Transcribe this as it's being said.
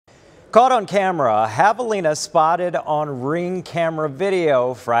Caught on camera, a javelina spotted on Ring camera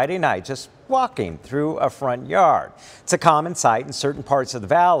video Friday night, just walking through a front yard. It's a common sight in certain parts of the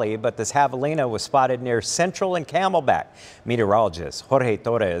valley, but this javelina was spotted near Central and Camelback. Meteorologist Jorge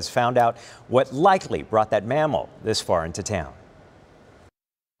Torres found out what likely brought that mammal this far into town.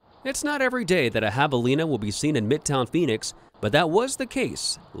 It's not every day that a javelina will be seen in Midtown Phoenix, but that was the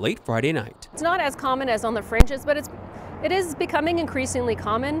case late Friday night. It's not as common as on the fringes, but it is becoming increasingly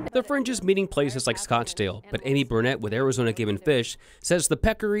common. The fringes meeting places like Scottsdale, but Amy Burnett with Arizona Game and Fish says the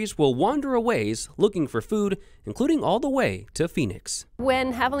peccaries will wander a ways looking for food, including all the way to Phoenix.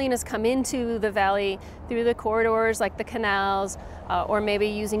 When javelinas come into the valley through the corridors like the canals, or maybe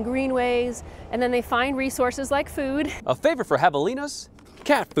using greenways, and then they find resources like food. A favorite for javelinas?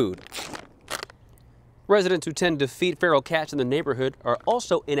 Cat food. Residents who tend to feed feral cats in the neighborhood are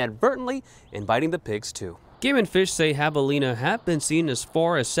also inadvertently inviting the pigs too. Game and Fish say javelina have been seen as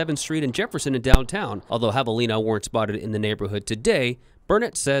far as 7th Street and Jefferson in downtown. Although javelina weren't spotted in the neighborhood today,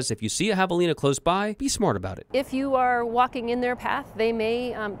 Burnett says if you see a javelina close by, be smart about it. If you are walking in their path,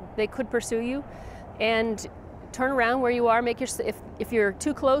 they could pursue you, and turn around where you are. If you're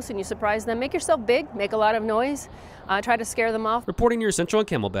too close and you surprise them, make yourself big, make a lot of noise, try to scare them off. Reporting near Central and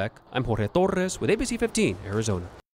Camelback, I'm Jorge Torres with ABC15 Arizona.